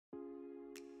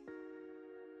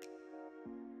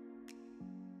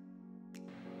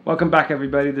Welcome back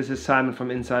everybody, this is Simon from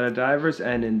Insider Divers,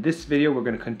 and in this video we're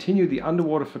going to continue the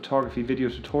underwater photography video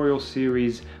tutorial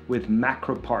series with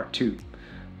macro part 2.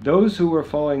 Those who were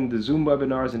following the Zoom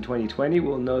webinars in 2020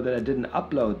 will know that I didn't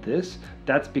upload this.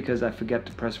 That's because I forget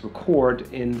to press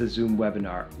record in the Zoom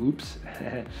webinar. Oops.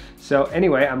 So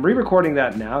anyway, I'm re-recording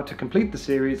that now to complete the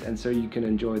series and so you can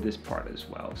enjoy this part as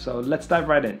well. So let's dive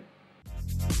right in.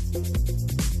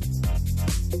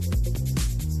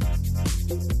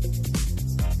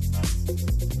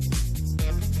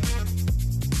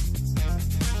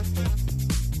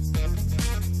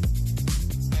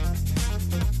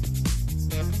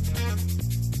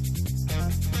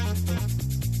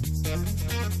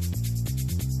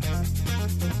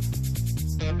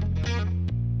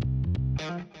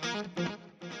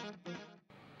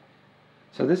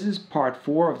 So this is part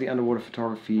 4 of the underwater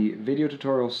photography video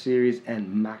tutorial series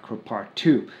and macro part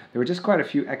 2. There were just quite a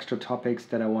few extra topics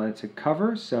that I wanted to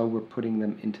cover, so we're putting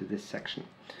them into this section.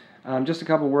 Just a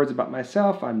couple words about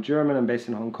myself. I'm German, I'm based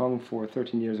in Hong Kong for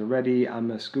 13 years already. I'm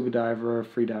a scuba diver,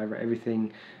 free diver,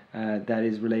 everything that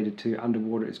is related to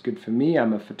underwater is good for me.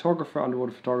 I'm a photographer,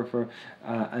 underwater photographer,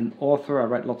 an author. I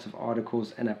write lots of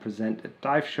articles and I present at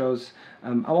dive shows.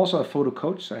 I'm also a photo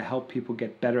coach, so I help people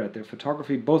get better at their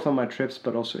photography, both on my trips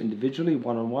but also individually,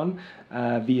 one-on-one,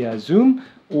 via Zoom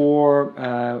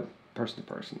or person to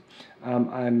person.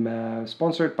 I'm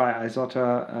sponsored by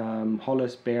Isota,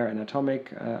 Hollis, Bear and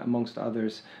Atomic, amongst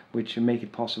others, which make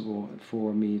it possible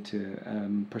for me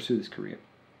to pursue this career.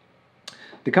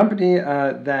 The company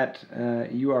that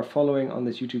you are following on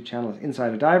this YouTube channel is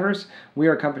Insider Divers. We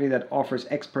are a company that offers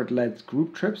expert-led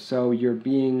group trips, so you're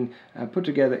being put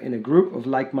together in a group of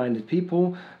like-minded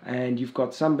people, and you've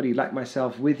got somebody like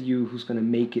myself with you who's going to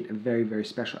make it a very, very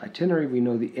special itinerary. We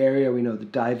know the area, we know the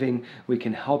diving, we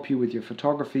can help you with your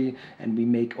photography, and we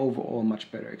make overall a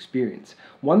much better experience.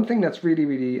 One thing that's really,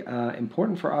 really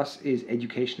important for us is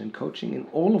education and coaching. In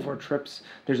all of our trips,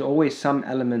 there's always some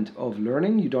element of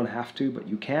learning. You don't have to, but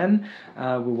you can.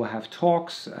 We will have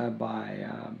talks by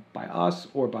us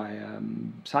or by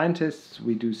scientists.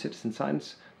 We do citizen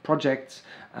science projects.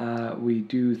 We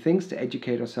do things to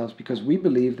educate ourselves because we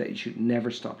believe that you should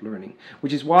never stop learning,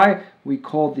 which is why we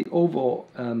call the overall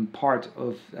part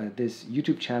of this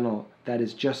YouTube channel that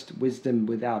is just wisdom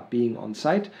without being on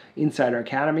site Insider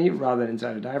Academy rather than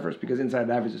Insider Divers, because Insider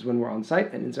Divers is when we're on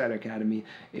site and Insider Academy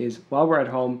is while we're at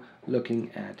home looking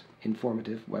at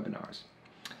informative webinars.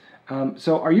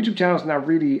 So our YouTube channel is now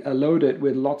really loaded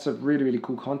with lots of really, really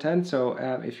cool content. So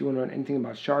if you want to learn anything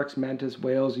about sharks, mantis,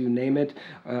 whales, you name it,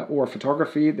 or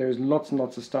photography, there's lots and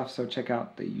lots of stuff. So check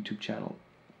out the YouTube channel.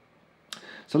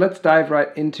 So let's dive right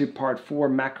into part 4,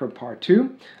 macro part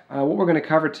 2. What we're going to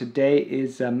cover today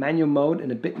is manual mode in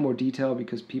a bit more detail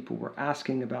because people were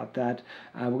asking about that.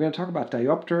 We're going to talk about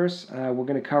diopters. We're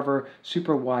going to cover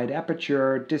super wide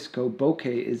aperture. Disco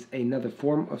bokeh is another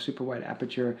form of super wide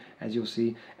aperture, as you'll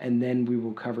see. And then we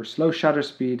will cover slow shutter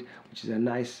speed, which is a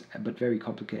nice but very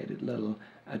complicated little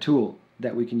tool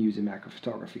that we can use in macro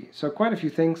photography. So quite a few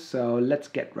things, so let's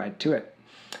get right to it.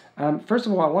 First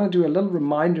of all, I want to do a little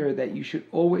reminder that you should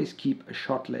always keep a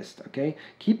shot list, okay?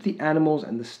 Keep the animals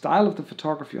and the style of the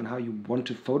photography on how you want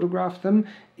to photograph them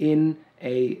in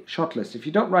a shot list. If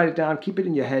you don't write it down, keep it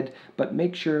in your head, but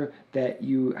make sure that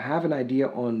you have an idea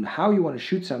on how you want to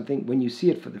shoot something when you see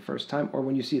it for the first time or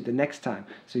when you see it the next time.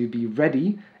 So you'll be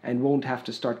ready and won't have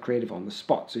to start creative on the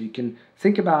spot. So you can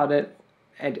think about it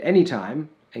at any time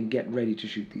and get ready to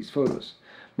shoot these photos.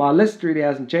 My list really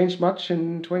hasn't changed much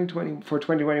in 2020 for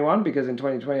 2021 because in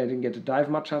 2020 I didn't get to dive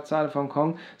much outside of Hong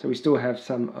Kong, so we still have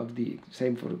some of the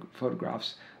same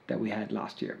photographs that we had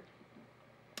last year.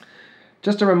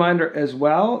 Just a reminder as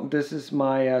well, this is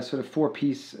my sort of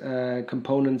 4-piece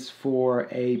components for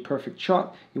a perfect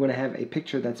shot. You want to have a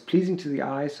picture that's pleasing to the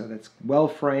eye, so that's well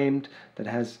framed, that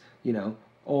has, you know,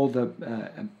 all the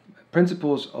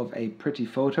principles of a pretty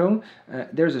photo.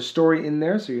 There's a story in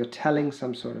there, so you're telling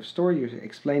some sort of story, you're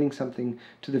explaining something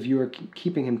to the viewer,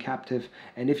 keeping him captive.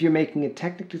 And if you're making it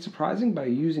technically surprising by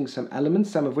using some elements,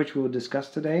 some of which we will discuss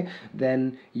today,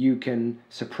 then you can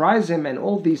surprise him, and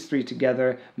all these three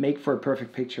together make for a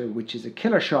perfect picture, which is a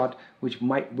killer shot, which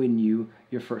might win you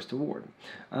your first award.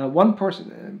 One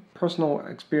personal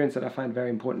experience that I find very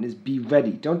important is be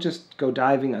ready. Don't just go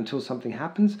diving until something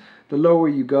happens. The lower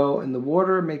you go in the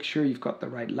water, make sure you've got the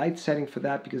right light setting for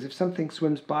that, because if something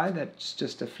swims by that's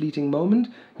just a fleeting moment,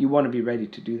 you want to be ready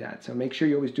to do that. So make sure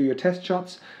you always do your test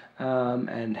shots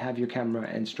and have your camera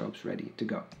and strobes ready to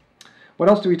go. What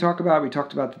else do we talk about? We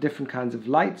talked about the different kinds of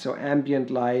light, so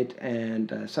ambient light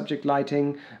and subject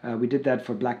lighting. We did that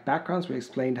for black backgrounds. We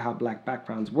explained how black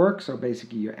backgrounds work. So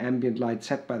basically your ambient light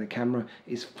set by the camera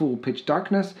is full pitch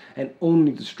darkness and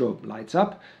only the strobe lights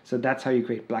up. So that's how you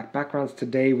create black backgrounds.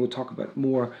 Today we'll talk about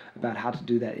more about how to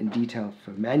do that in detail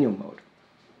for manual mode.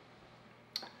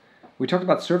 We talked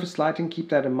about surface lighting. Keep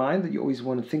that in mind, that you always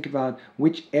want to think about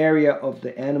which area of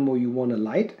the animal you want to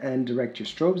light and direct your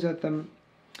strobes at them.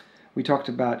 We talked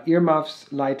about earmuffs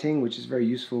lighting, which is very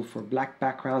useful for black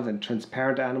backgrounds and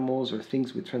transparent animals or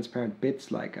things with transparent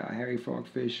bits like hairy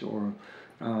frogfish or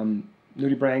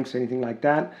nudibranchs or anything like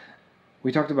that.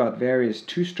 We talked about various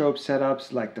two-strobe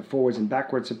setups like the forwards and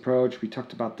backwards approach. We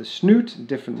talked about the snoot,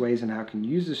 different ways and how you can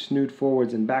use the snoot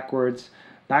forwards and backwards,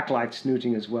 backlight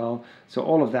snooting as well. So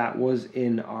all of that was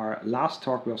in our last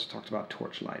talk. We also talked about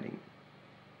torch lighting.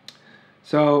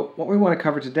 So what we want to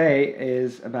cover today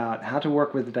is about how to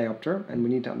work with the diopter, and we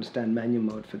need to understand manual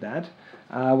mode for that.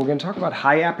 We're going to talk about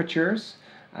high apertures.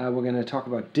 We're going to talk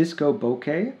about disco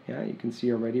bokeh. Yeah, you can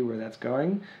see already where that's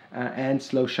going, and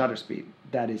slow shutter speed.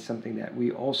 That is something that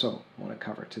we also want to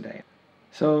cover today.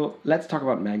 So let's talk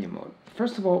about manual mode.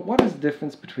 First of all, what is the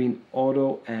difference between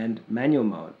auto and manual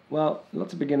mode? Well,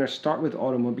 lots of beginners start with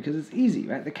auto mode because it's easy,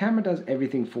 right? The camera does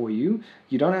everything for you.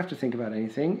 You don't have to think about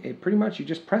anything. It pretty much, you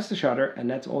just press the shutter and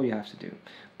that's all you have to do.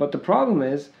 But the problem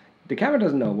is, the camera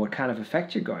doesn't know what kind of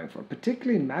effect you're going for.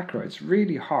 Particularly in macro, it's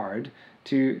really hard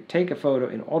to take a photo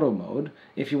in auto mode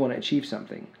if you want to achieve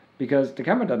something, because the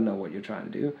camera doesn't know what you're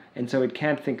trying to do, and so it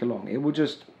can't think along. It will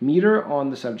just meter on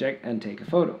the subject and take a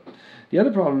photo. The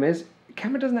other problem is, the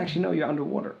camera doesn't actually know you're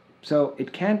underwater, so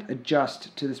it can't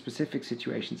adjust to the specific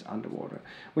situations underwater,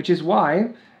 which is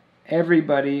why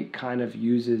everybody kind of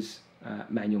uses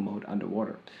manual mode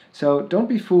underwater. So don't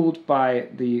be fooled by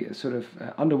the sort of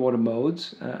underwater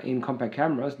modes in compact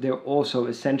cameras. They're also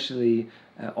essentially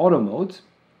auto modes,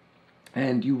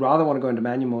 and you rather want to go into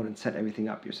manual mode and set everything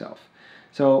up yourself.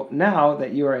 So now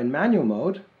that you are in manual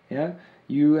mode, yeah,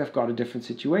 you have got a different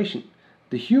situation.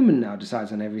 The human now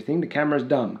decides on everything. The camera is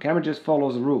dumb. The camera just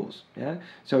follows the rules. Yeah?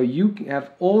 So you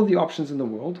have all the options in the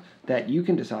world that you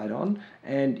can decide on,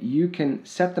 and you can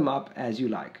set them up as you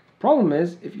like. Problem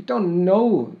is, if you don't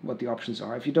know what the options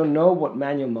are, if you don't know what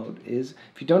manual mode is,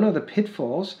 if you don't know the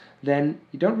pitfalls, then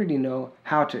you don't really know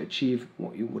how to achieve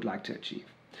what you would like to achieve.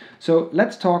 So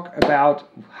let's talk about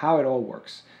how it all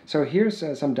works. So here's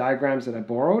some diagrams that I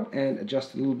borrowed and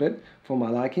adjusted a little bit for my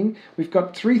liking. We've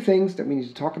got three things that we need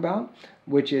to talk about,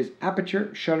 which is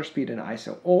aperture, shutter speed, and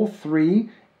ISO. All three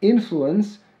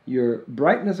influence your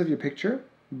brightness of your picture,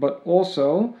 but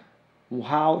also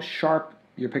how sharp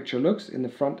your picture looks in the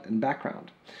front and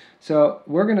background. So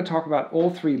we're going to talk about all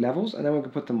three levels, and then we're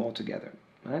going to put them all together.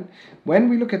 Right? When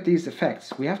we look at these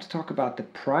effects, we have to talk about the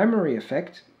primary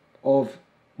effect of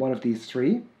one of these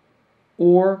three,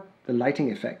 or the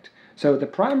lighting effect. So the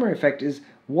primary effect is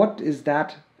what is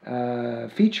that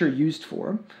feature used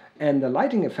for, and the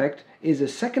lighting effect is a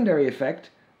secondary effect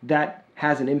that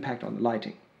has an impact on the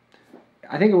lighting.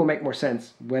 I think it will make more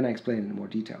sense when I explain it in more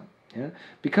detail. Yeah?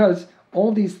 Because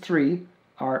all these three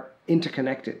are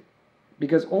interconnected.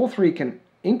 Because all three can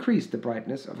increase the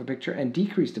brightness of a picture and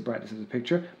decrease the brightness of the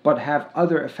picture, but have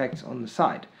other effects on the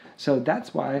side. So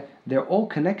that's why they're all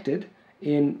connected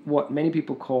in what many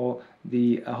people call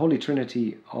the holy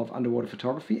trinity of underwater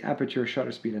photography: aperture,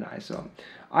 shutter speed, and ISO.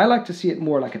 I like to see it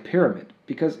more like a pyramid,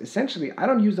 because essentially I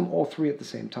don't use them all three at the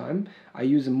same time. I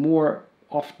use them more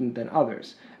often than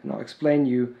others, and I'll explain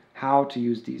you how to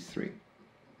use these three.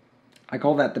 I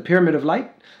call that the pyramid of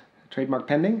light. Trademark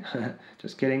pending.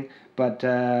 Just kidding. But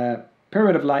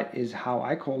pyramid of light is how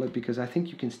I call it, because I think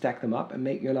you can stack them up and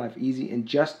make your life easy and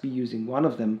just be using one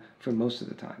of them for most of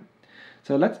the time.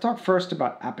 So let's talk first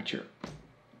about aperture.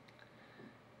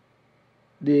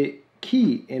 The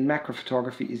key in macro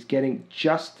photography is getting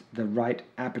just the right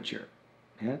aperture.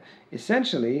 Yeah?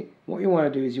 Essentially, what you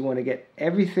want to do is you want to get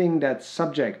everything that's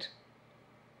subject,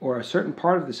 or a certain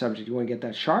part of the subject, you want to get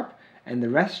that sharp, and the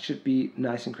rest should be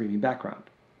nice and creamy background.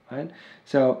 Right?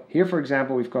 So here, for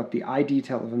example, we've got the eye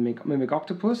detail of a mimic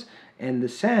octopus, and the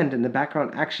sand in the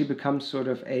background actually becomes sort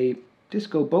of a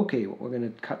disco bokeh, what we're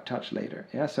going to touch later.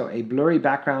 Yeah, so a blurry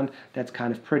background that's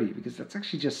kind of pretty, because that's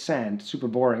actually just sand, super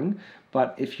boring.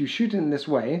 But if you shoot it in this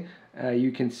way,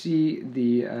 you can see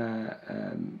the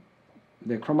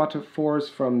chromatophores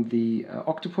from the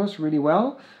octopus really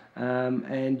well,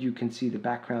 and you can see the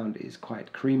background is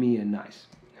quite creamy and nice.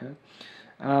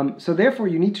 Yeah? So therefore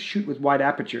you need to shoot with wide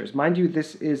apertures. Mind you,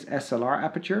 this is SLR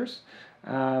apertures,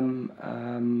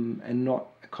 and not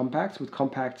compacts. With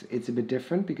compacts, it's a bit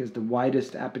different because the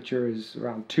widest aperture is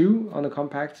around 2 on the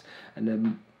compacts, and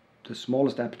then the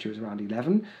smallest aperture is around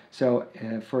 11. So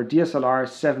for DSLR,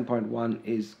 7.1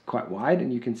 is quite wide,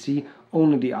 and you can see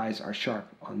only the eyes are sharp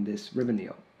on this ribbon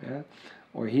neo. Yeah?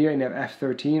 Or here in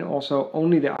f13, also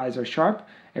only the eyes are sharp,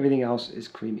 everything else is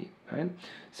creamy. Right?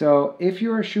 So if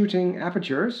you're shooting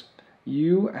apertures,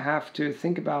 you have to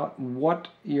think about what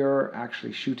you're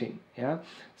actually shooting. Yeah.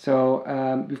 So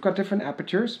we've got different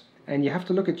apertures, and you have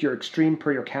to look at your extreme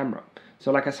per your camera.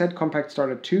 So like I said, compact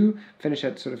start at 2, finish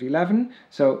at sort of 11.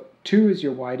 So 2 is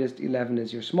your widest, 11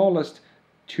 is your smallest,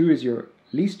 2 is your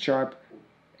least sharp,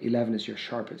 11 is your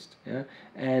sharpest. Yeah.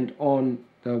 And on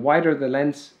the wider the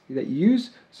lens that you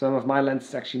use, some of my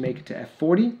lenses actually make it to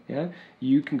f40. Yeah.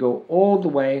 You can go all the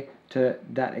way to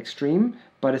that extreme,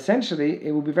 but essentially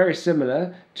it will be very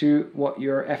similar to what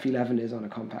your f11 is on a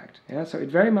compact. Yeah? So it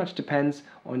very much depends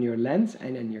on your lens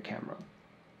and in your camera.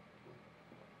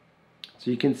 So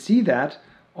you can see that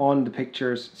on the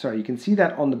pictures, sorry, you can see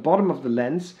that on the bottom of the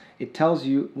lens. It tells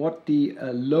you what the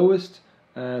lowest,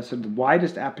 so the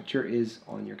widest aperture is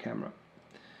on your camera.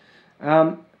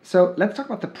 So let's talk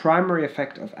about the primary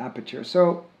effect of aperture.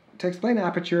 So to explain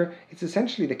aperture, it's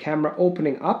essentially the camera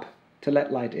opening up to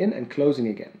let light in and closing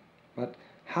again. But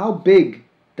how big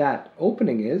that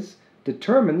opening is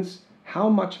determines how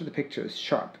much of the picture is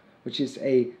sharp, which is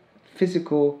a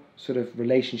physical sort of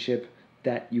relationship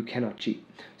that you cannot cheat.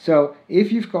 So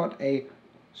if you've got a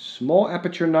small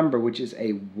aperture number, which is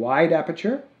a wide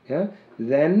aperture, yeah,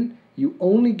 then you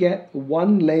only get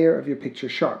one layer of your picture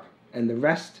sharp, and the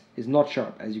rest is not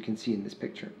sharp, as you can see in this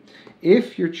picture.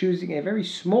 If you're choosing a very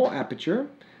small aperture,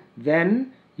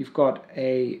 then you've got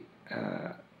a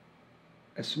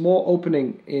small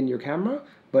opening in your camera,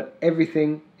 but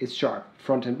everything is sharp,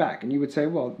 front and back. And you would say,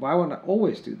 well, why won't I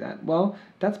always do that? Well,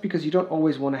 that's because you don't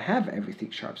always want to have everything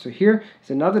sharp. So here is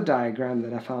another diagram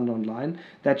that I found online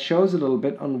that shows a little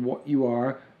bit on what you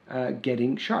are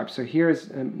getting sharp. So here is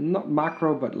not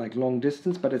macro, but like long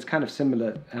distance, but it's kind of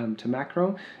similar to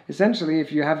macro. Essentially,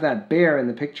 if you have that bear in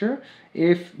the picture,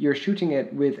 if you're shooting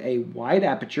it with a wide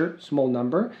aperture, small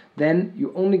number, then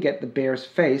you only get the bear's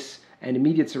face and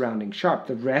immediate surrounding sharp.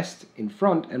 The rest in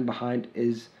front and behind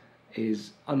is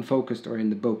unfocused or in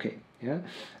the bokeh. Yeah.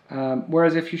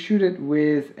 Whereas if you shoot it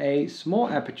with a small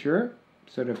aperture,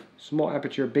 sort of small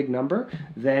aperture, big number,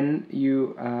 then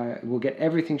you will get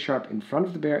everything sharp in front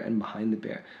of the bear and behind the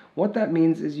bear. What that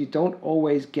means is you don't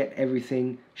always get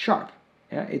everything sharp.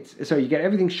 Yeah, so you get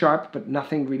everything sharp, but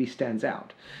nothing really stands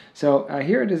out. So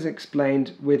here it is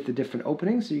explained with the different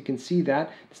openings. So you can see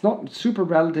that it's not super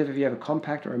relative if you have a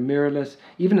compact or a mirrorless.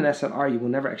 Even an SLR, you will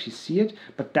never actually see it,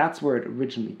 but that's where it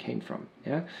originally came from.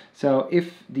 Yeah. So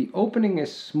if the opening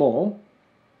is small,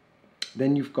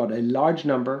 then you've got a large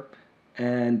number,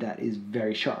 and that is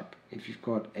very sharp. If you've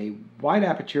got a wide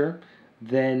aperture,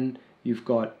 then you've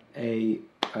got a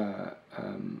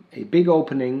big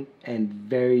opening and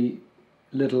very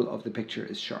little of the picture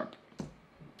is sharp.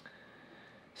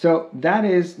 So that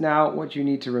is now what you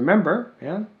need to remember.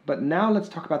 Yeah? But now let's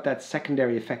talk about that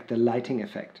secondary effect, the lighting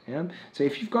effect. Yeah? So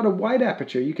if you've got a wide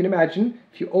aperture, you can imagine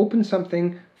if you open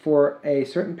something for a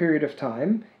certain period of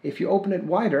time, if you open it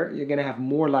wider, you're going to have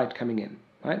more light coming in.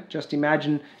 Right? Just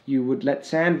imagine you would let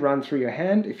sand run through your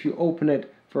hand. If you open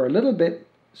it for a little bit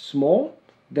small,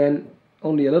 then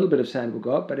only a little bit of sand will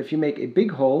go up, but if you make a big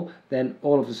hole, then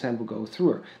all of the sand will go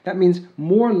through her. That means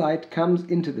more light comes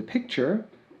into the picture,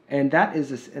 and that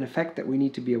is an effect that we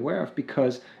need to be aware of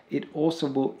because it also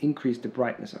will increase the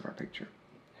brightness of our picture.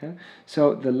 Yeah?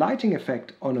 So the lighting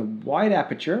effect on a wide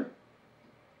aperture,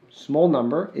 small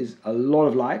number, is a lot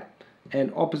of light,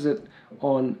 and opposite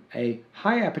on a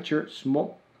high aperture,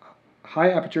 small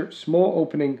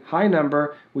opening, high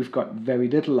number, we've got very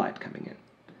little light coming in.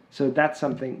 So that's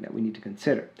something that we need to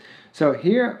consider. So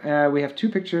here we have two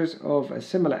pictures of a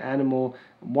similar animal.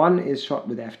 One is shot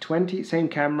with f20, same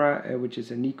camera, which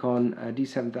is a Nikon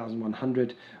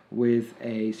D7100 with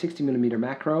a 60mm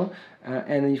macro.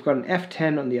 And then you've got an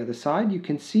f10 on the other side. You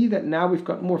can see that now we've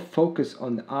got more focus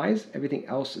on the eyes. Everything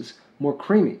else is more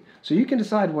creamy. So you can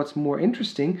decide what's more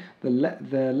interesting. The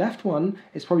left one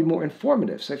is probably more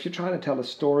informative. So if you're trying to tell a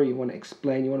story, you want to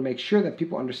explain, you want to make sure that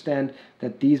people understand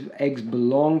that these eggs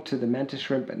belong to the mantis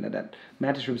shrimp and that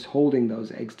mantis shrimp is holding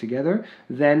those eggs together,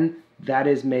 then that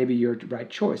is maybe your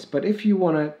right choice. But if you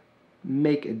want to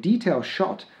make a detailed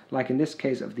shot, like in this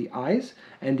case of the eyes,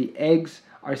 and the eggs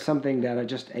are something that are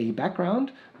just a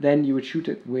background, then you would shoot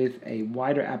it with a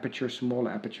wider aperture, smaller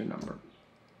aperture number.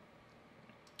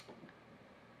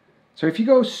 So if you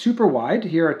go super wide,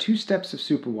 here are two steps of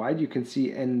super wide. You can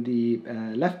see in the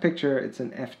left picture it's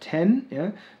an f10.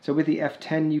 Yeah. So with the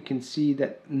f10 you can see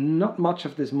that not much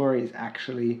of this Murray is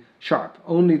actually sharp.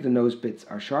 Only the nose bits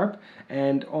are sharp.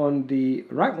 And on the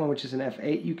right one, which is an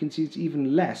f8, you can see it's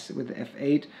even less. With the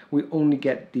f8 we only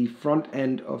get the front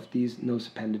end of these nose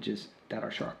appendages that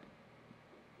are sharp.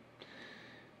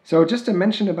 So just to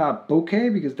mention about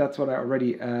bokeh, because that's what I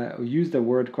already used the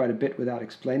word quite a bit without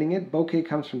explaining it. Bokeh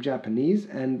comes from Japanese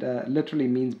and literally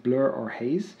means blur or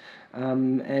haze.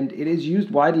 And it is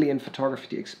used widely in photography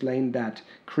to explain that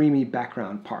creamy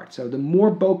background part. So the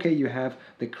more bokeh you have,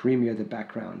 the creamier the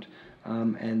background.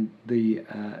 And the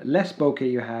less bokeh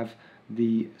you have,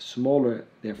 the smaller,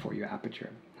 therefore, your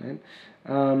aperture. Right?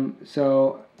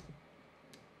 So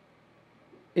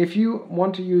if you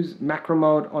want to use macro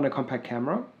mode on a compact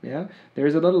camera, yeah, there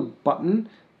is a little button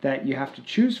that you have to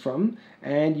choose from,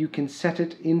 and you can set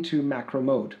it into macro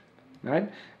mode, right?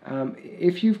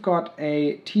 If you've got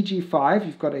a TG5,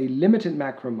 you've got a limited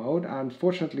macro mode.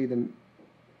 Unfortunately, the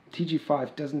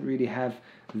TG5 doesn't really have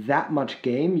that much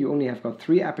game. You only have got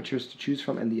 3 apertures to choose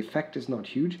from, and the effect is not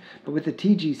huge. But with the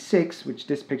TG6, which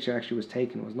this picture actually was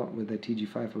taken, was not with the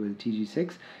TG5 but with the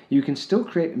TG6, you can still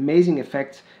create amazing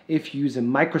effects if you use a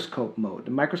microscope mode.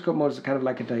 The microscope mode is kind of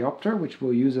like a diopter, which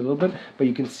we'll use a little bit, but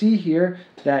you can see here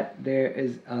that there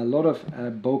is a lot of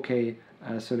bokeh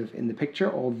sort of in the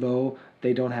picture, although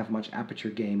they don't have much aperture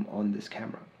game on this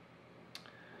camera.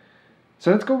 So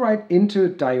let's go right into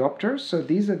diopters. So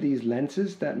these are these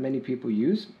lenses that many people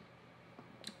use.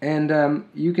 And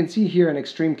you can see here an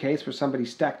extreme case where somebody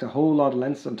stacked a whole lot of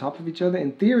lenses on top of each other.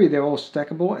 In theory, they're all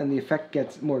stackable and the effect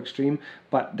gets more extreme,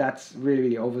 but that's really,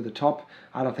 really over the top.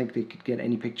 I don't think they could get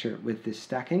any picture with this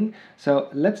stacking. So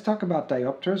let's talk about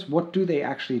diopters. What do they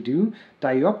actually do?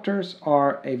 Diopters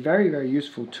are a very, very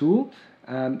useful tool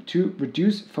to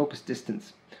reduce focus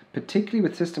distance, particularly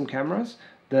with system cameras.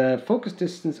 The focus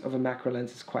distance of a macro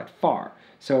lens is quite far.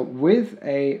 So with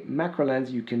a macro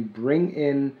lens, you can bring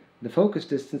in the focus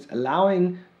distance,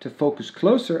 allowing to focus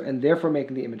closer and therefore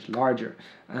making the image larger.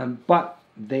 But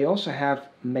they also have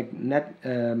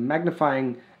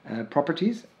magnifying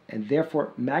properties and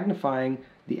therefore magnifying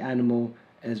the animal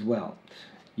as well.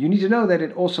 You need to know that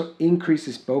it also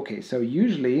increases bokeh. So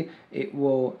usually it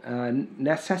will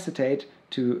necessitate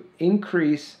to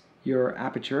increase your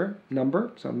aperture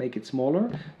number, so make it smaller.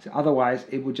 So otherwise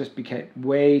it would just become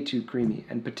way too creamy.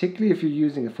 And particularly if you're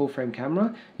using a full frame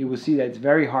camera, you will see that it's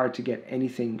very hard to get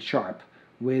anything sharp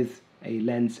with a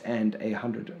lens and a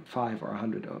 105 or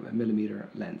 100 millimeter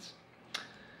lens.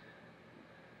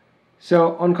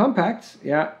 So on compacts,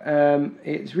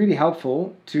 it's really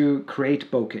helpful to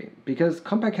create bokeh because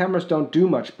compact cameras don't do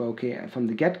much bokeh from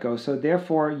the get-go. So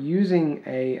therefore, using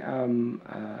a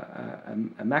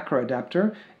macro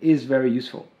adapter is very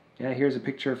useful. Yeah, here's a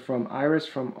picture from Iris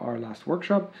from our last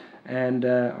workshop, and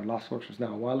our last workshop was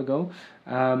now a while ago.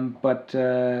 But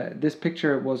this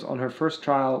picture was on her first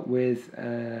trial with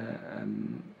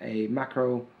a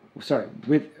macro. Sorry,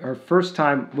 with her first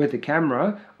time with the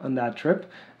camera on that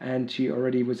trip, and she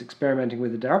already was experimenting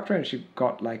with the diopter, and she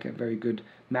got like a very good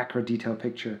macro detail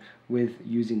picture with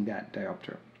using that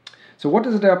diopter. So what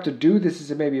does a diopter do? This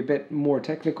is maybe a bit more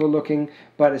technical looking,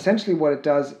 but essentially what it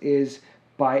does is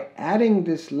by adding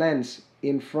this lens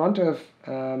in front of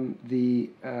the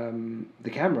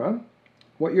camera,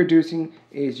 what you're doing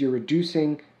is you're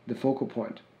reducing the focal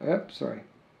point. Oops, sorry.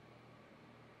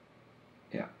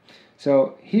 Yeah.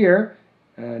 So here,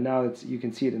 now you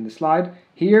can see it in the slide,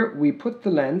 here we put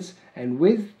the lens, and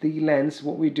with the lens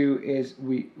what we do is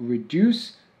we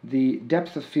reduce the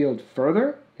depth of field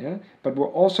further, yeah, but we're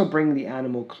also bringing the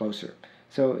animal closer.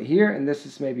 So here, and this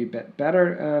is maybe a bit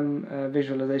better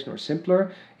visualization or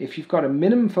simpler, if you've got a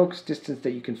minimum focus distance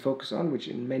that you can focus on, which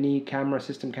in many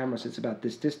system cameras it's about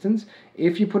this distance,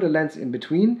 if you put a lens in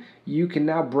between, you can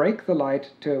now break the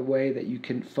light to a way that you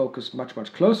can focus much,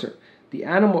 much closer. The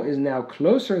animal is now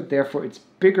closer, therefore it's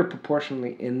bigger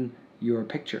proportionally in your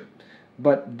picture.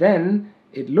 But then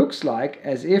it looks like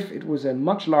as if it was a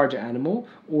much larger animal,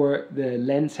 or the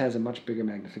lens has a much bigger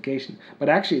magnification. But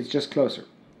actually it's just closer.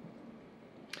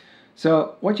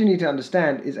 So what you need to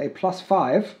understand is a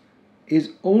 +5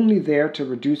 is only there to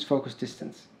reduce focus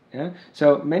distance. Yeah?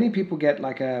 So many people get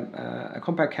like a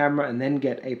compact camera and then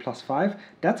get a +5.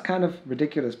 That's kind of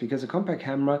ridiculous because a compact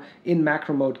camera in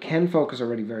macro mode can focus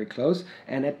already very close,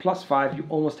 and at +5 you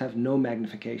almost have no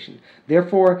magnification.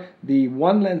 Therefore, the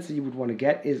one lens that you would want to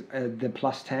get is the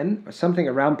 +10, or something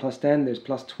around +10. There's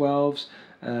 +12s,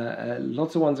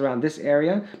 lots of ones around this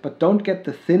area, but don't get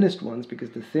the thinnest ones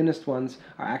because the thinnest ones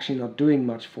are actually not doing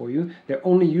much for you. They're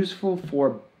only useful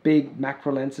for big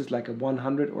macro lenses like a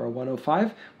 100 or a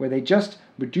 105, where they just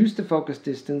reduce the focus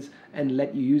distance and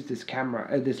let you use this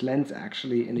this lens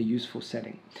actually in a useful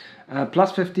setting.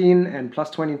 Plus 15 and plus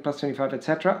 20 and plus 25,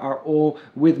 etc. are all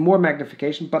with more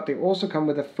magnification, but they also come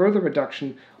with a further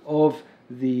reduction of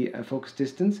the focus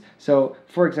distance. So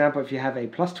for example, if you have a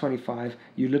plus 25,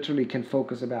 you literally can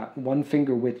focus about 1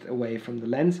 finger width away from the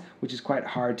lens, which is quite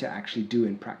hard to actually do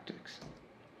in practice.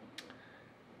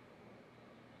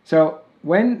 So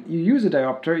when you use a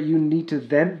diopter, you need to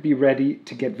then be ready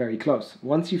to get very close.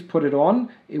 Once you've put it on,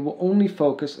 it will only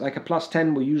focus, like a plus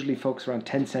 10 will usually focus around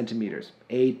 10 centimeters,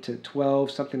 8 to 12,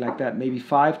 something like that, maybe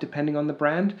 5 depending on the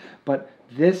brand, but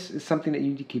this is something that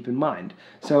you need to keep in mind.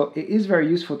 So it is very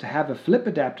useful to have a flip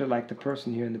adapter like the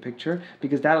person here in the picture,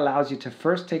 because that allows you to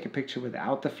first take a picture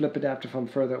without the flip adapter from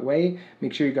further away,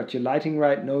 make sure you got your lighting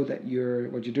right, know that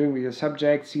what you're doing with your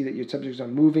subject, see that your subjects are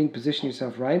moving, position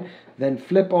yourself right, then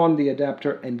flip on the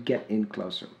adapter and get in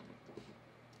closer.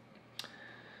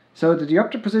 So the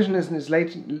diopter position is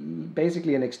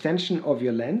basically an extension of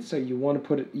your lens. So you want to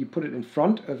put it in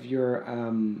front of your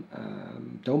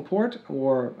dome port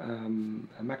or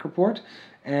a macro port,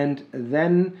 and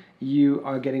then you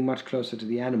are getting much closer to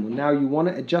the animal. Now you want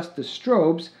to adjust the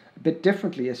strobes a bit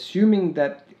differently, assuming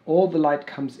that all the light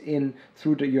comes in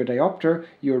through your diopter.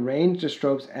 You arrange the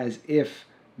strobes as if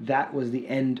that was the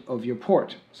end of your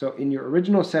port. So in your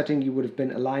original setting, you would have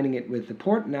been aligning it with the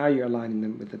port. Now you're aligning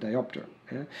them with the diopter.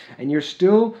 Yeah? And you're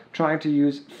still trying to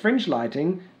use fringe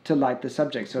lighting to light the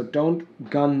subject. So don't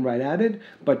gun right at it,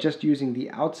 but just using the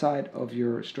outside of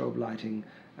your strobe lighting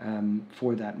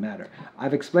for that matter.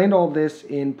 I've explained all this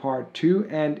in part 2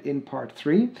 and in part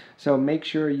 3. So make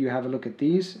sure you have a look at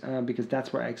these because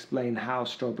that's where I explain how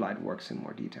strobe light works in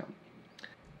more detail.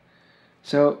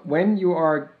 So when you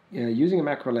are using a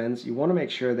macro lens, you want to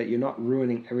make sure that you're not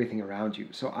ruining everything around you.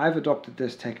 So I've adopted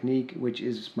this technique, which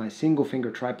is my single finger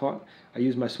tripod. I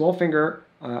use my small finger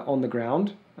on the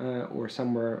ground or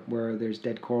somewhere where there's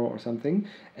dead coral or something,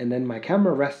 and then my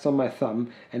camera rests on my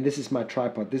thumb, and this is my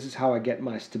tripod. This is how I get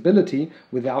my stability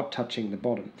without touching the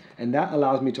bottom. And that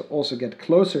allows me to also get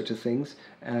closer to things,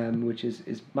 which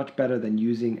is much better than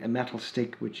using a metal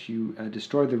stick, which you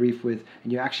destroy the reef with,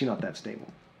 and you're actually not that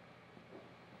stable.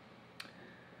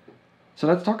 So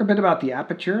let's talk a bit about the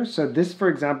aperture. So this, for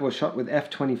example, is shot with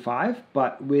f/25,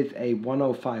 but with a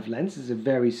 105 lens. This is a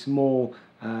very small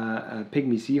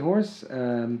pygmy seahorse.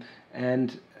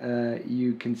 And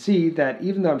you can see that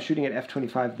even though I'm shooting at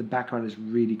f/25, the background is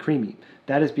really creamy.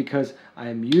 That is because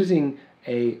I'm using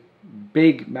a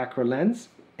big macro lens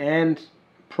and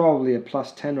probably a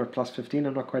plus 10 or plus 15,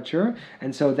 I'm not quite sure,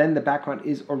 and so then the background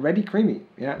is already creamy,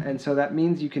 yeah, and so that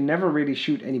means you can never really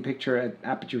shoot any picture at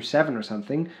aperture 7 or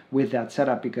something with that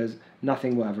setup, because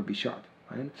nothing will ever be sharp,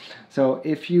 right? So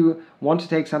if you want to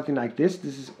take something like this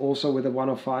is also with a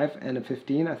 105 and a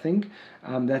 15, I think,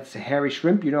 that's a hairy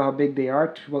shrimp, you know how big they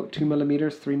are, 2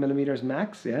 millimeters, 3 millimeters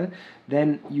max, yeah,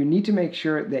 then you need to make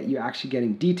sure that you're actually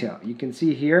getting detail. You can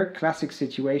see here, classic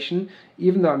situation,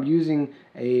 even though I'm using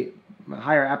a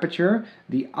higher aperture,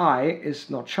 the eye is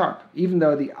not sharp. Even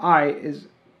though the eye is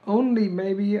only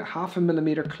maybe 0.5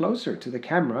 millimeter closer to the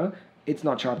camera, it's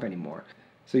not sharp anymore.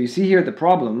 So you see here the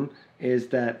problem is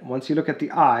that once you look at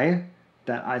the eye,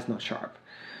 that eye's not sharp.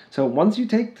 So once you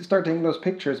start taking those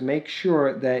pictures, make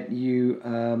sure that you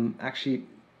actually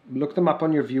look them up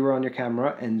on your viewer on your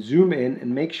camera and zoom in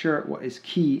and make sure what is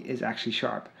key is actually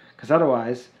sharp. Because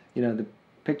otherwise, you know, the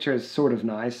picture is sort of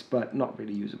nice, but not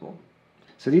really usable.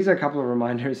 So these are a couple of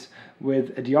reminders.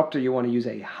 With a diopter, you want to use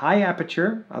a high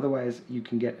aperture, otherwise you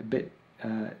can get a bit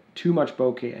too much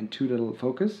bokeh and too little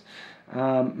focus.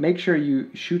 Make sure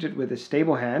you shoot it with a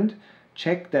stable hand,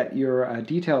 check that your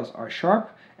details are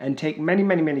sharp, and take many,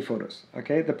 many, many photos.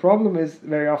 Okay, the problem is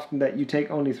very often that you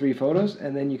take only 3 photos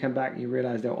and then you come back and you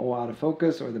realize they're all out of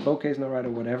focus or the bokeh is not right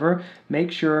or whatever.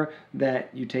 Make sure that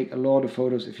you take a lot of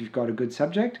photos if you've got a good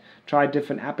subject. Try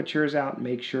different apertures out,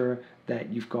 make sure that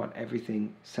you've got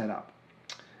everything set up.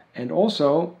 And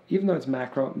also, even though it's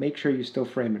macro, make sure you still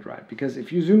frame it right, because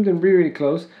if you zoomed in really, really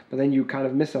close but then you kind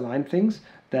of misalign things,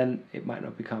 then it might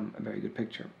not become a very good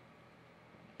picture.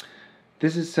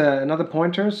 This is another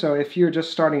pointer. So if you're just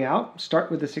starting out,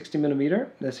 start with the 60mm.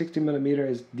 The 60mm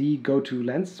is the go-to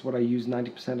lens. It's what I use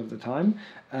 90% of the time.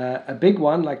 A big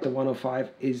one like the 105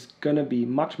 is going to be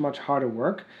much, much harder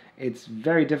work. It's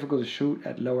very difficult to shoot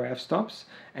at lower f-stops,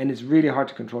 and it's really hard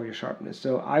to control your sharpness.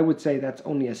 So I would say that's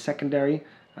only a secondary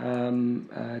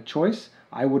choice.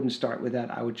 I wouldn't start with that.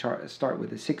 I would start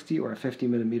with a 60 or a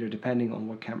 50mm depending on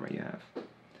what camera you have.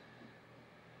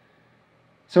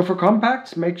 So for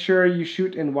compacts, make sure you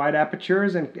shoot in wide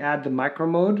apertures and add the micro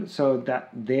mode so that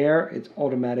there it's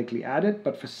automatically added.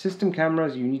 But for system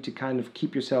cameras, you need to kind of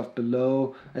keep yourself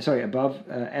above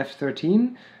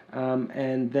f13,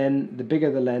 and then the bigger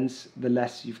the lens, the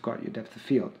less you've got your depth of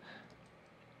field.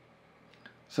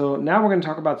 So now we're going to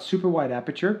talk about super wide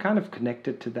aperture, kind of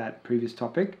connected to that previous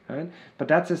topic, right? But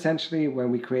that's essentially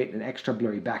when we create an extra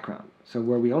blurry background. So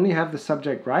where we only have the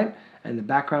subject right and the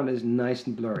background is nice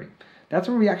and blurry. That's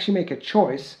where we actually make a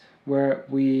choice where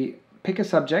we pick a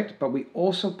subject, but we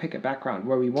also pick a background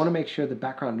where we want to make sure the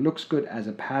background looks good as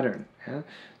a pattern. Yeah?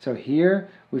 So here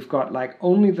we've got like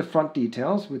only the front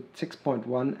details with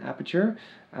 6.1 aperture,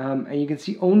 and you can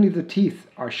see only the teeth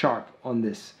are sharp on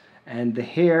this, and the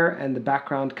hair and the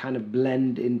background kind of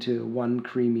blend into one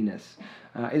creaminess.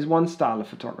 Is one style of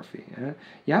photography. Yeah?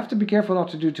 You have to be careful not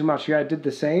to do too much. Here I did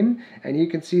the same, and you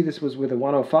can see this was with a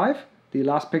 105. The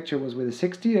last picture was with a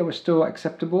 60, they were still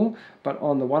acceptable, but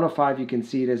on the 105 you can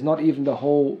see there's not even the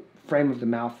whole frame of the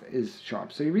mouth is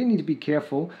sharp. So you really need to be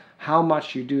careful how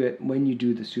much you do it when you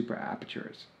do the super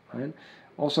apertures. Right?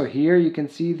 Also here you can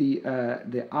see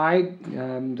the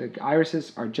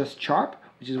irises are just sharp,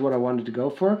 which is what I wanted to go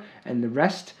for, and the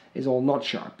rest is all not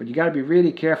sharp. But you got to be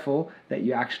really careful that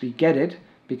you actually get it,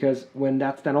 because when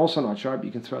that's then also not sharp,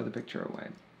 you can throw the picture away.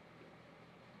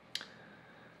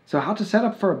 So how to set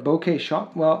up for a bokeh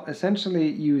shot? Well, essentially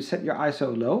you set your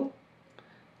ISO low,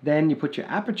 then you put your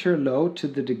aperture low to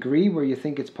the degree where you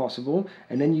think it's possible,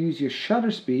 and then you use your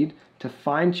shutter speed to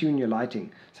fine-tune your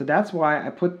lighting. So that's why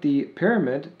I put the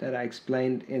pyramid that I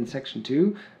explained in section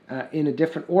 2 in a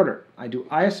different order. I do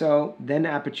ISO, then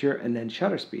aperture, and then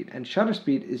shutter speed. And shutter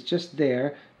speed is just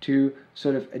there to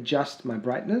sort of adjust my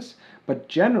brightness, but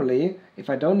generally, if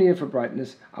I don't need it for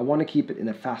brightness, I want to keep it in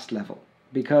a fast level.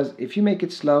 Because if you make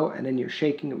it slow and then you're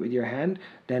shaking it with your hand,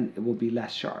 then it will be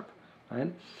less sharp. Right?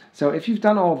 So if you've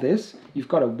done all this, you've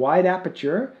got a wide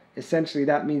aperture. Essentially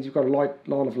that means you've got a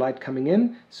lot of light coming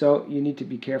in, so you need to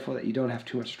be careful that you don't have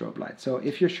too much strobe light. So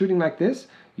if you're shooting like this,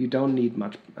 you don't need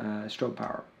much strobe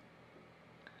power.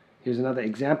 Here's another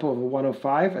example of a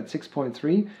 105 at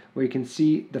 6.3, where you can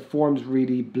see the forms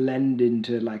really blend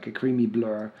into like a creamy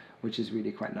blur, which is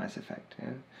really quite nice effect.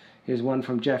 Yeah? Here's one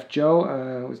from Jeff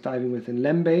Joe, I was diving with in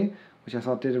Lembe, which I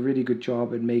thought did a really good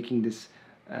job at making this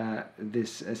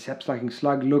Seps-liking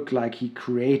slug look like he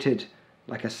created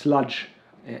like a sludge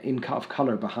of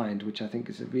color behind, which I think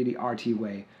is a really arty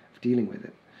way of dealing with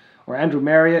it. Or Andrew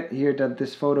Marriott here did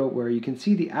this photo where you can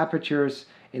see the apertures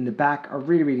in the back are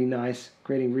really, really nice,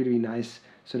 creating really, really nice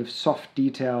sort of soft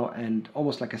detail and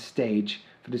almost like a stage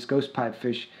for this ghost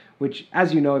pipefish, which,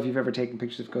 as you know, if you've ever taken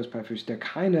pictures of ghost pipefish, they're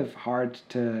kind of hard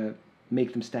to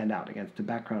make them stand out against the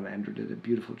background. Andrew did a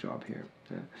beautiful job here.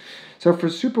 Yeah. So for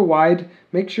super wide,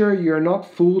 make sure you're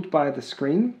not fooled by the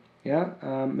screen.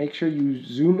 Yeah, make sure you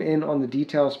zoom in on the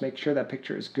details, make sure that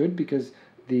picture is good, because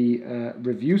the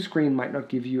review screen might not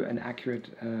give you an accurate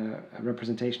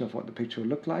representation of what the picture will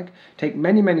look like. Take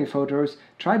many, many photos,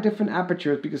 try different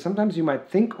apertures, because sometimes you might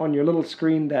think on your little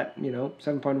screen that, you know,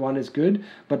 7.1 is good,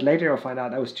 but later you'll find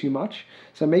out that was too much.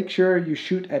 So make sure you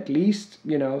shoot at least,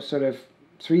 you know, sort of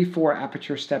 3-4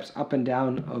 aperture steps up and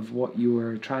down of what you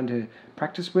were trying to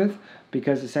practice with,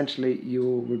 because essentially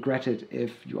you'll regret it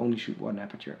if you only shoot one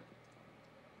aperture.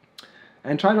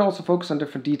 And try to also focus on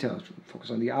different details. Focus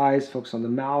on the eyes, focus on the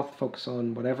mouth, focus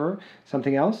on whatever,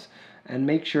 something else, and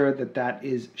make sure that that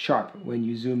is sharp when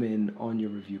you zoom in on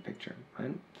your review picture.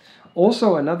 Right?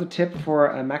 Also, another tip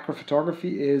for macro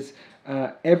photography is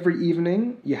every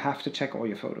evening you have to check all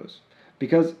your photos.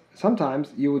 Because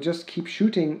sometimes you will just keep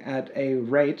shooting at a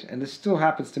rate, and this still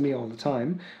happens to me all the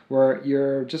time, where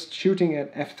you're just shooting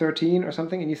at f13 or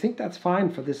something, and you think that's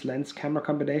fine for this lens camera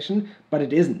combination, but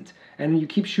it isn't. And you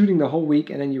keep shooting the whole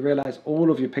week, and then you realize all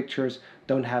of your pictures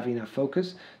don't have enough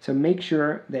focus. So make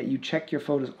sure that you check your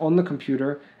photos on the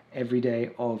computer every day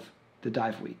of the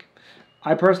dive week.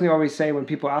 I personally always say, when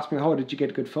people ask me, oh, did you get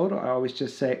a good photo? I always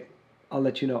just say, I'll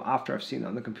let you know after I've seen it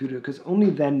on the computer, because only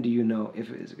then do you know if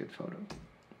it is a good photo.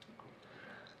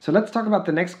 So let's talk about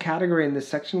the next category in this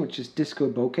section, which is disco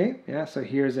bokeh. Yeah, so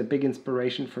here's a big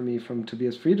inspiration for me from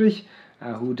Tobias Friedrich,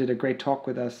 who did a great talk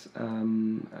with us,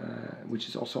 which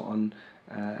is also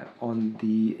on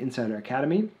the Insider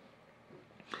Academy.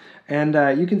 And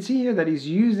you can see here that he's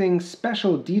using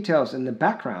special details in the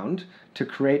background to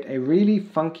create a really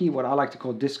funky, what I like to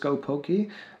call disco bokeh.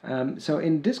 So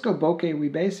in disco bokeh, we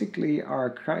basically are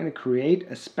trying to create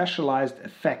a specialized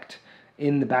effect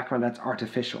in the background that's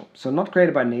artificial. So not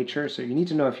created by nature, so you need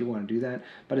to know if you want to do that.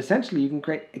 But essentially you can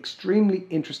create extremely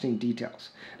interesting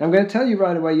details. And I'm going to tell you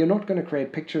right away, you're not going to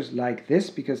create pictures like this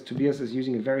because Tobias is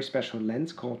using a very special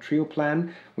lens called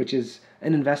Trioplan, which is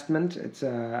an investment. It's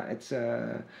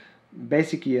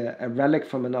basically a relic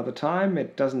from another time.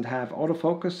 It doesn't have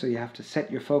autofocus, so you have to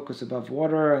set your focus above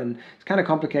water, and it's kind of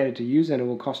complicated to use, and it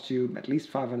will cost you at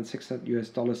least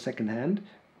 $500-600 second hand.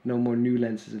 No more new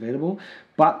lenses available,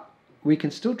 but we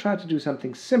can still try to do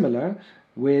something similar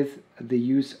with the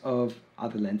use of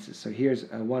other lenses. So here's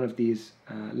one of these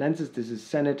lenses. This is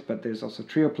Zenit, but there's also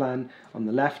Trioplan on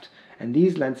the left, and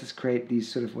these lenses create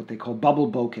these sort of what they call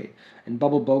bubble bokeh. And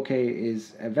bubble bokeh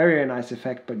is a very, very nice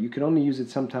effect, but you can only use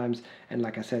it sometimes, and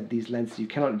like I said, these lenses you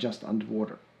cannot adjust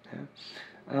underwater. Yeah?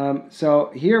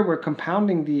 So here we're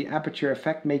compounding the aperture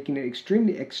effect, making it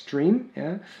extremely extreme.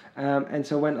 Yeah? And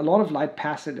so when a lot of light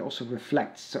passes, it also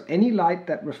reflects. So any light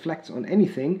that reflects on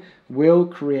anything will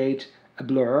create a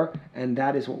blur, and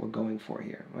that is what we're going for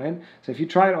here, right? So if you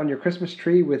try it on your Christmas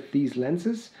tree with these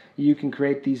lenses, you can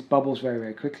create these bubbles very,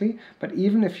 very quickly. But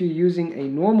even if you're using a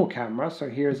normal camera, so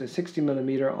here's a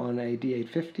 60mm on a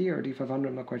D850 or D500,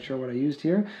 I'm not quite sure what I used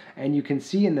here, and you can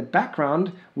see in the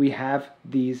background we have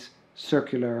these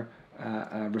circular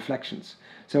reflections.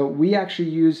 So we actually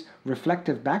use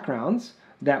reflective backgrounds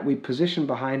that we position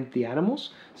behind the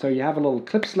animals. So you have a little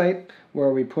clip slate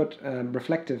where we put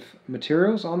reflective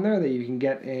materials on there that you can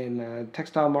get in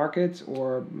textile markets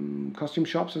or costume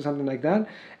shops or something like that,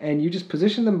 and you just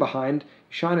position them behind,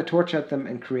 shine a torch at them,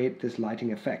 and create this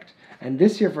lighting effect. And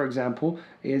this here, for example,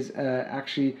 is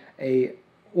actually a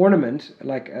ornament,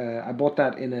 like I bought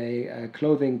that in a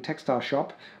clothing textile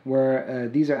shop, where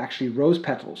these are actually rose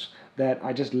petals that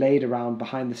I just laid around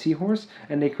behind the seahorse,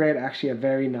 and they create actually a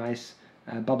very nice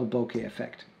bubble bokeh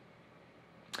effect.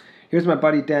 Here's my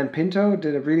buddy Dan Pinto,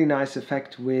 did a really nice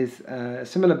effect with a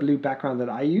similar blue background that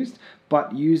I used,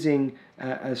 but using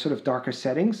a sort of darker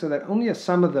setting so that only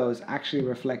some of those actually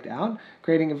reflect out,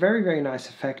 creating a very, very nice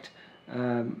effect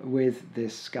with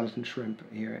this skeleton shrimp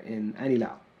here in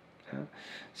Anilao.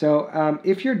 So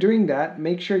if you're doing that,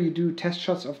 make sure you do test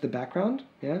shots of the background.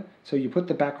 Yeah, so you put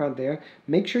the background there.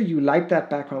 Make sure you light that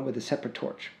background with a separate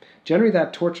torch. Generally,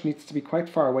 that torch needs to be quite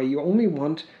far away. You only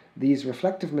want these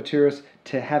reflective materials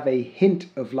to have a hint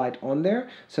of light on there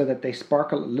so that they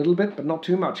sparkle a little bit, but not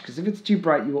too much, because if it's too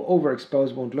bright, you will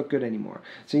overexpose, won't look good anymore.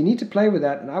 So you need to play with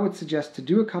that, and I would suggest to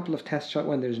do a couple of test shots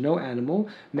when there's no animal.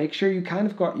 Make sure you kind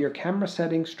of got your camera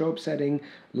setting, strobe setting,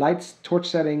 lights, torch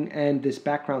setting, and this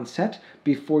background set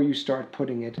before you start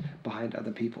putting it behind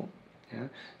other people. Yeah?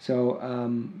 So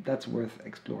that's worth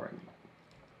exploring.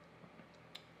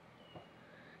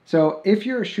 So if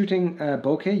you're shooting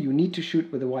bokeh, you need to shoot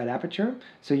with a wide aperture.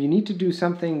 So you need to do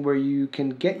something where you can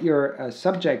get your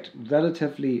subject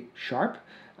relatively sharp,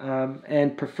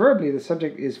 and preferably the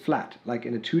subject is flat, like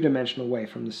in a two-dimensional way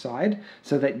from the side,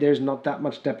 so that there's not that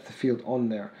much depth of field on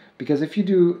there. Because if you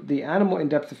do the animal in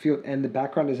depth of field and the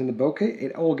background is in the bokeh,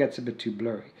 it all gets a bit too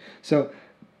blurry. So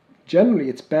generally,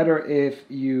 it's better if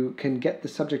you can get the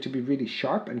subject to be really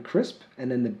sharp and crisp,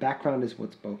 and then the background is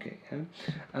what's bokeh.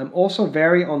 Yeah? Also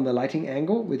vary on the lighting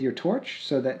angle with your torch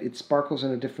so that it sparkles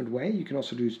in a different way. You can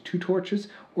also use two torches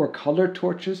or colored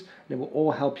torches, and it will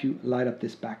all help you light up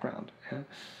this background. Yeah?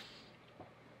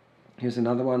 Here's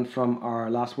another one from our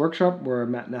last workshop where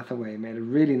Matt Nathaway made a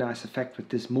really nice effect with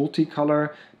this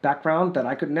multicolor background that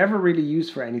I could never really use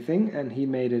for anything, and he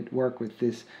made it work with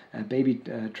this baby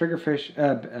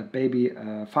triggerfish, baby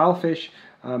filefish.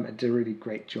 It did a really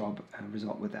great job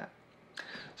result with that.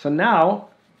 So now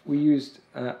we used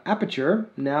aperture.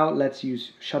 Now let's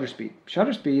use shutter speed.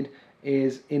 Shutter speed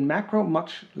is in macro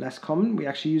much less common. We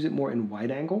actually use it more in wide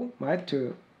angle, right,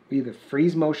 to either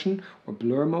freeze motion or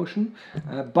blur motion,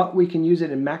 but we can use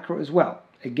it in macro as well.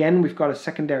 Again, we've got a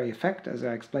secondary effect, as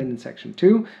I explained in section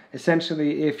 2.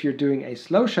 Essentially, if you're doing a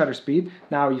slow shutter speed,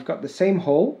 now you've got the same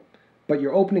hole, but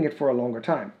you're opening it for a longer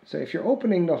time. So if you're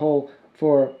opening the hole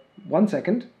for 1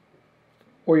 second,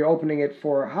 or you're opening it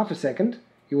for half a second,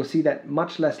 you will see that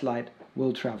much less light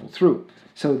will travel through.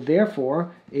 So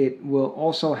therefore, it will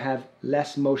also have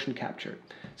less motion captured.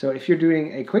 So if you're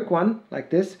doing a quick one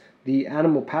like this, the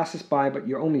animal passes by, but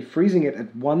you're only freezing it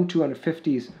at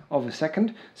 1/250th of a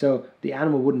second, so the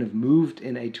animal wouldn't have moved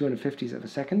in a 250th of a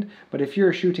second. But if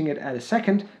you're shooting it at a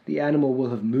second, the animal will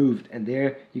have moved, and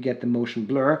there you get the motion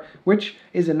blur, which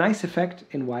is a nice effect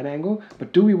in wide angle,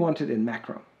 but do we want it in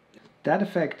macro? That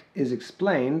effect is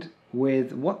explained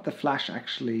with what the flash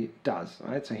actually does.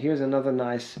 Right? So here's another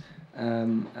nice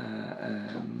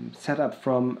setup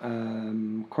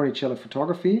from Cornicello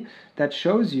Photography that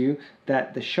shows you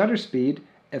that the shutter speed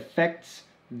affects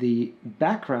the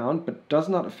background but does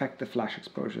not affect the flash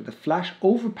exposure. The flash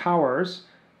overpowers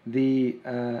the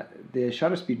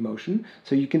shutter speed motion,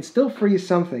 so you can still freeze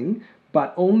something,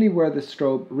 but only where the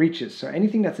strobe reaches. So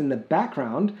anything that's in the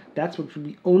background, that's what would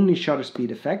be only shutter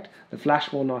speed effect. The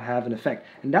flash will not have an effect.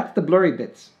 And that's the blurry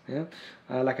bits. Yeah?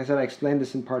 Like I said, I explained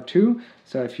this in part 2,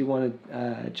 so if you want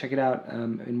to check it out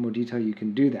in more detail, you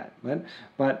can do that.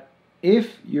 But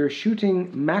if you're shooting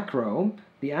macro,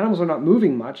 the animals are not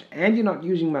moving much and you're not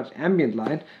using much ambient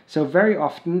light, so very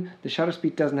often the shutter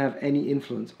speed doesn't have any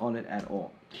influence on it at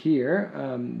all. Here,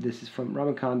 this is from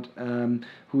Ramakant,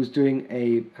 who's doing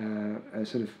a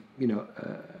sort of,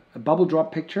 a bubble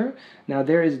drop picture. Now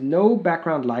there is no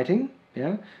background lighting,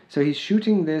 yeah. So he's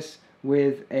shooting this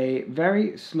with a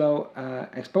very slow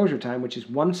exposure time, which is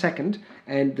 1 second,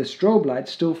 and the strobe light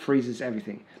still freezes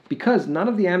everything because none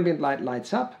of the ambient light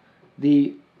lights up.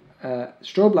 The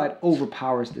strobe light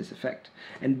overpowers this effect,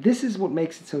 and this is what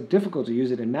makes it so difficult to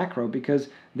use it in macro, because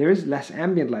there is less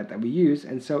ambient light that we use,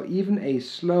 and so even a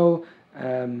slow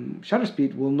shutter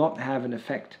speed will not have an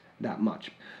effect that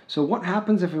much. So what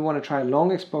happens if we want to try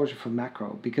long exposure for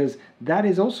macro, because that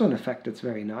is also an effect that's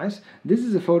very nice. This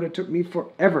is a photo that took me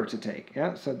forever to take.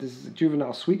 Yeah, so this is a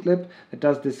juvenile sweet lip that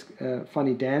does this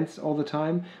funny dance all the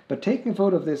time, but taking a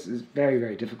photo of this is very,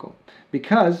 very difficult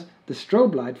because the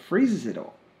strobe light freezes it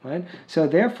all. Right? So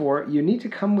therefore, you need to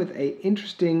come with an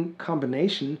interesting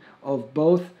combination of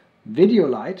both video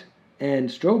light and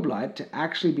strobe light to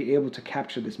actually be able to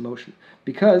capture this motion.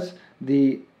 Because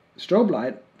the strobe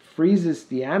light freezes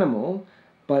the animal,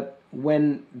 but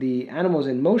when the animal is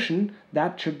in motion,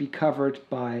 that should be covered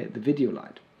by the video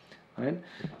light. Right?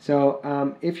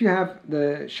 So if you have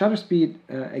the shutter speed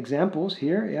examples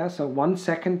here, yeah, so 1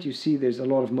 second you see there's a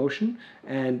lot of motion,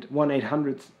 and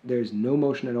 1/800th there's no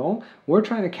motion at all. We're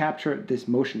trying to capture this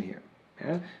motion here.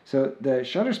 Yeah? So the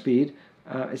shutter speed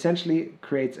essentially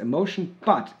creates a motion,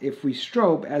 but if we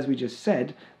strobe, as we just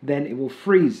said, then it will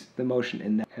freeze the motion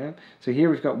in there. Yeah? So here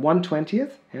we've got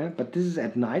 1/20th, yeah, but this is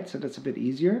at night, so that's a bit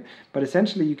easier. But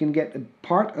essentially you can get a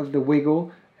part of the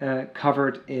wiggle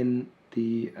covered in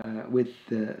with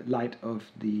the light of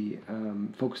the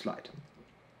focus light.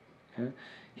 Okay.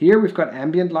 Here we've got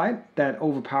ambient light that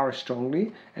overpowers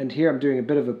strongly, and here I'm doing a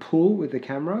bit of a pull with the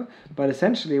camera, but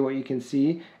essentially what you can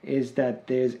see is that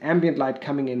there's ambient light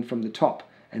coming in from the top,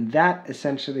 and that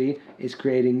essentially is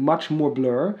creating much more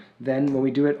blur than when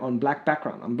we do it on black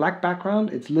background. On black background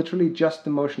it's literally just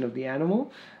the motion of the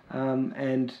animal,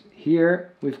 and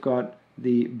here we've got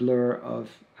the blur of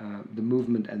the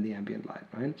movement and the ambient light,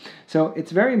 right? So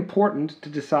it's very important to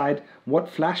decide what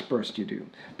flash burst you do,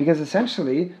 because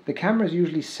essentially the camera is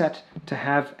usually set to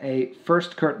have a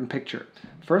first curtain picture.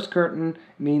 First curtain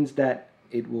means that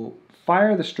it will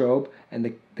fire the strobe and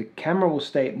the camera will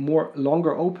stay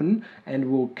longer open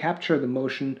and will capture the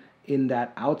motion in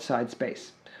that outside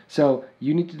space. So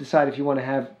you need to decide if you want to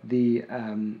have the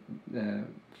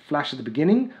flash at the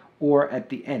beginning or at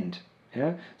the end.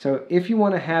 Yeah? So if you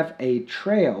want to have a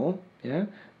trail, yeah,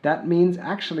 that means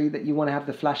actually that you want to have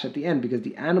the flash at the end, because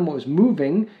the animal is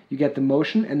moving, you get the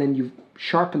motion, and then you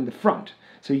sharpen the front.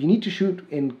 So you need to shoot,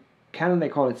 in Canon they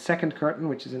call it second curtain,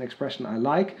 which is an expression I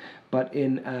like, but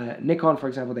in Nikon, for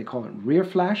example, they call it rear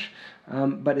flash.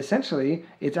 But essentially,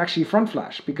 it's actually front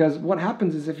flash, because what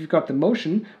happens is if you've got the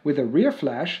motion with a rear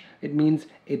flash, it means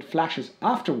it flashes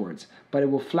afterwards, but it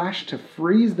will flash to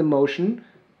freeze the motion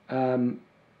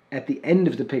at the end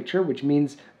of the picture, which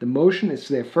means the motion is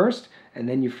there first and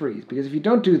then you freeze. Because if you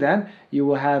don't do that, you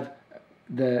will have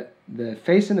the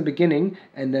face in the beginning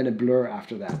and then a blur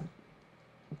after that.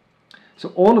 So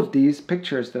all of these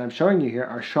pictures that I'm showing you here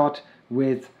are shot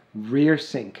with rear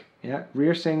sync. Yeah,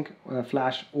 rear sync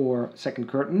flash or second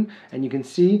curtain, and you can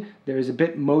see there is a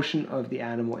bit motion of the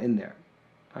animal in there.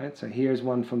 Right, so here's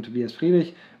one from Tobias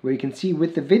Friedrich where you can see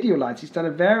with the video lights he's done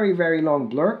a very, very long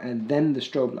blur and then the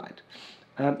strobe light.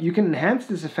 You can enhance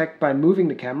this effect by moving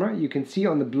the camera. You can see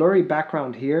on the blurry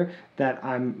background here that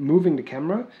I'm moving the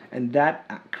camera, and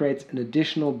that creates an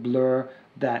additional blur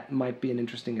that might be an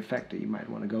interesting effect that you might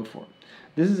want to go for.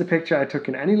 This is a picture I took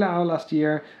in Anilao last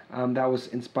year that was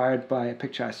inspired by a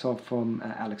picture I saw from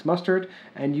Alex Mustard,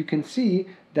 and you can see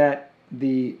that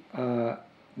the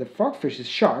frogfish is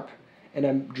sharp, and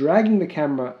I'm dragging the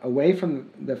camera away from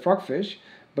the frogfish,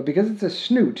 but because it's a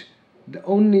snoot,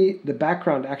 the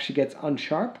background actually gets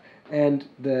unsharp and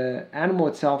the animal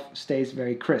itself stays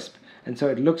very crisp, and so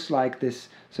it looks like this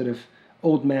sort of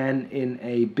old man in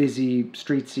a busy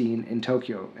street scene in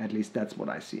Tokyo. At least that's what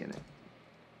I see in it.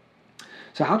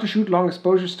 So how to shoot long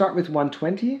exposure: start with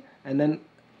 120 and then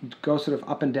go sort of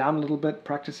up and down a little bit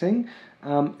practicing.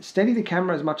 Steady the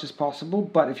camera as much as possible,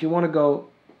 but if you want to go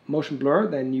motion blur,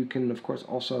 then you can of course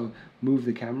also move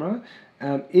the camera.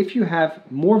 If you have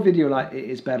more video light, it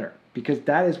is better, because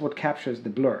that is what captures the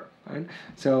blur, right?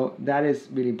 So that is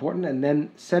really important. And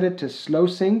then set it to slow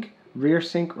sync, rear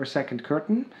sync, or second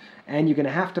curtain, and you're going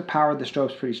to have to power the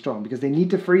strobes pretty strong because they need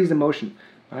to freeze the motion,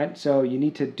 right? So you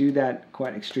need to do that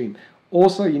quite extreme.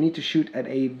 Also, you need to shoot at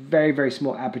a very, very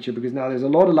small aperture, because now there's a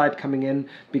lot of light coming in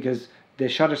because the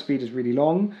shutter speed is really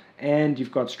long and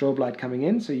you've got strobe light coming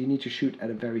in, so you need to shoot at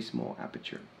a very small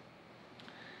aperture.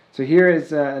 So here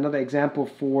is another example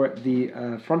for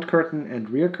the front curtain and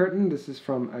rear curtain. This is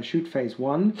from shoot phase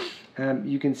 1.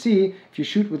 You can see if you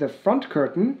shoot with a front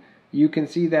curtain, you can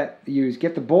see that you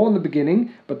get the ball in the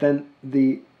beginning, but then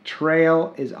the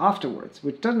trail is afterwards,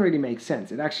 which doesn't really make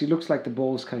sense. It actually looks like the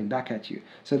ball is coming back at you.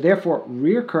 So therefore,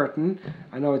 rear curtain,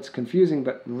 I know it's confusing,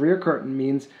 but rear curtain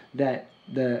means that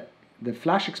the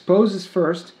flash exposes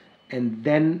first and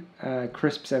then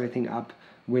crisps everything up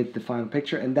with the final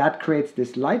picture, and that creates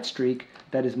this light streak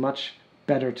that is much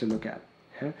better to look at.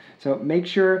 Okay? So make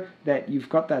sure that you've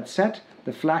got that set.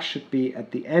 The flash should be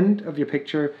at the end of your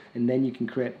picture, and then you can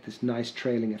create this nice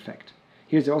trailing effect.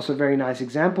 Here's also a very nice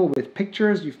example with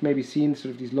pictures. You've maybe seen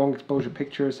sort of these long exposure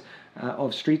pictures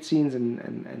of street scenes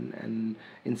and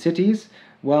in cities.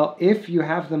 Well, if you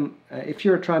have them, if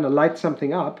you're trying to light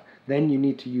something up, then you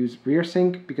need to use rear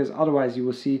sync, because otherwise you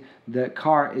will see the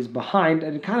car is behind,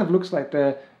 and it kind of looks like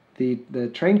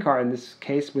the train car in this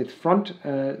case with front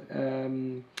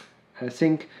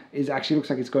sync is actually looks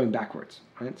like it's going backwards,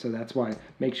 right? So that's why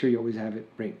make sure you always have it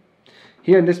ring.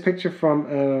 Here in this picture from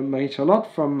Marie-Charlotte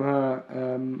from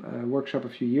her workshop a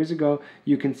few years ago,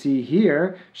 you can see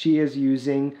here she is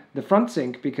using the front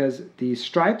sync because the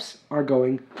stripes are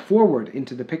going forward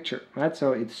into the picture, right?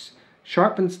 So it's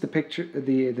sharpens the picture,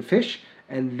 the fish,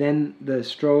 and then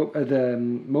the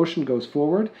motion goes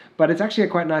forward. But it's actually a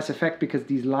quite nice effect because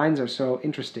these lines are so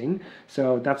interesting.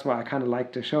 So that's why I kind of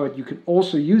like to show it. You can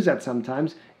also use that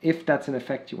sometimes if that's an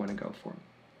effect you want to go for.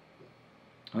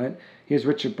 All right. Here's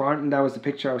Richard Barton. That was the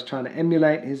picture I was trying to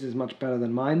emulate. His is much better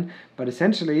than mine. But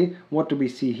essentially, what do we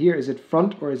see here? Is it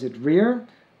front or is it rear?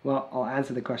 Well, I'll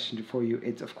answer the question for you.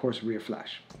 It's of course rear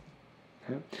flash.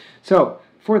 Okay. So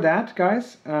for that,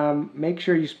 guys, make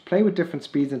sure you play with different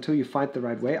speeds until you find the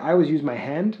right way. I always use my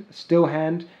hand, still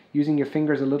hand, using your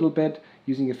fingers a little bit,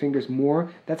 using your fingers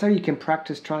more. That's how you can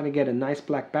practice trying to get a nice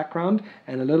black background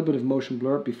and a little bit of motion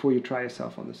blur before you try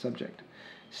yourself on the subject.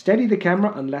 Steady the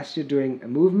camera unless you're doing a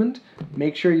movement.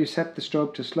 Make sure you set the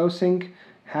strobe to slow sync.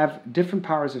 Have different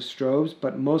powers of strobes,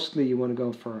 but mostly you want to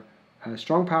go for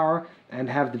strong power, and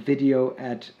have the video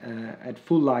at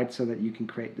full light so that you can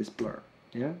create this blur.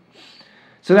 Yeah.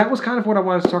 So that was kind of what I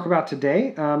wanted to talk about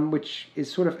today, which is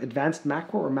sort of advanced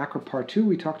macro or macro part 2.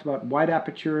 We talked about wide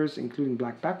apertures, including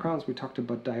black backgrounds. We talked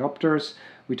about diopters.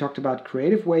 We talked about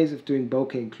creative ways of doing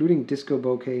bokeh, including disco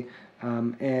bokeh.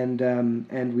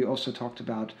 And we also talked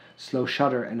about slow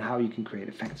shutter and how you can create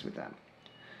effects with that.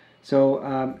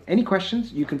 So any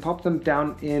questions, you can pop them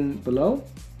down in below.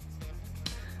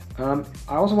 I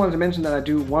also wanted to mention that I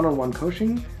do one-on-one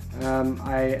coaching.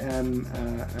 I am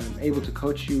able to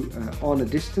coach you on a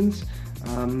distance.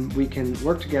 We can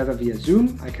work together via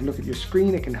Zoom. I can look at your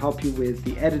screen. I can help you with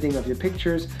the editing of your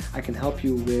pictures. I can help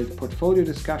you with portfolio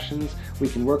discussions. We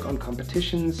can work on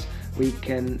competitions. We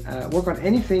can work on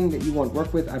anything that you want to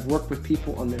work with. I've worked with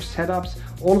people on their setups.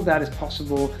 All of that is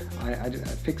possible. I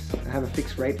have a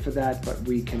fixed rate for that, but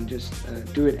we can just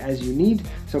do it as you need.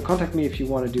 So contact me if you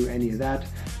want to do any of that.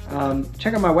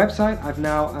 Check out my website. I've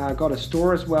now got a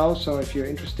store as well, so if you're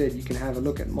interested, you can have a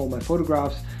look at all my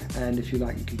photographs, and if you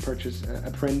like, you can purchase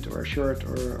a print or a shirt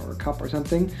or a cup or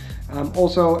something.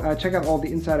 Also, check out all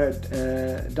the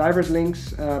Insider Divers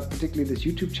links, particularly this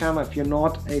YouTube channel. If you're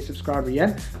not a subscriber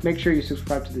yet, make sure you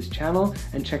subscribe to this channel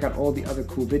and check out all the other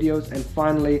cool videos. And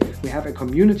finally, we have a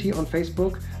community on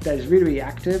Facebook that is really, really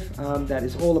active, that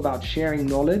is all about sharing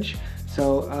knowledge.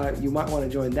 So you might want to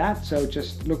join that. So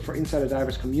just look for Insider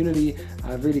Divers Community,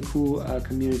 a really cool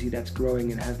community that's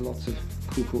growing and has lots of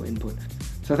cool input.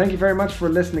 So thank you very much for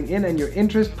listening in and your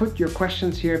interest. Put your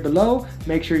questions here below.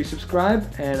 Make sure you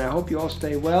subscribe, and I hope you all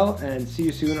stay well, and see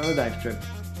you soon on a dive trip.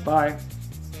 Bye.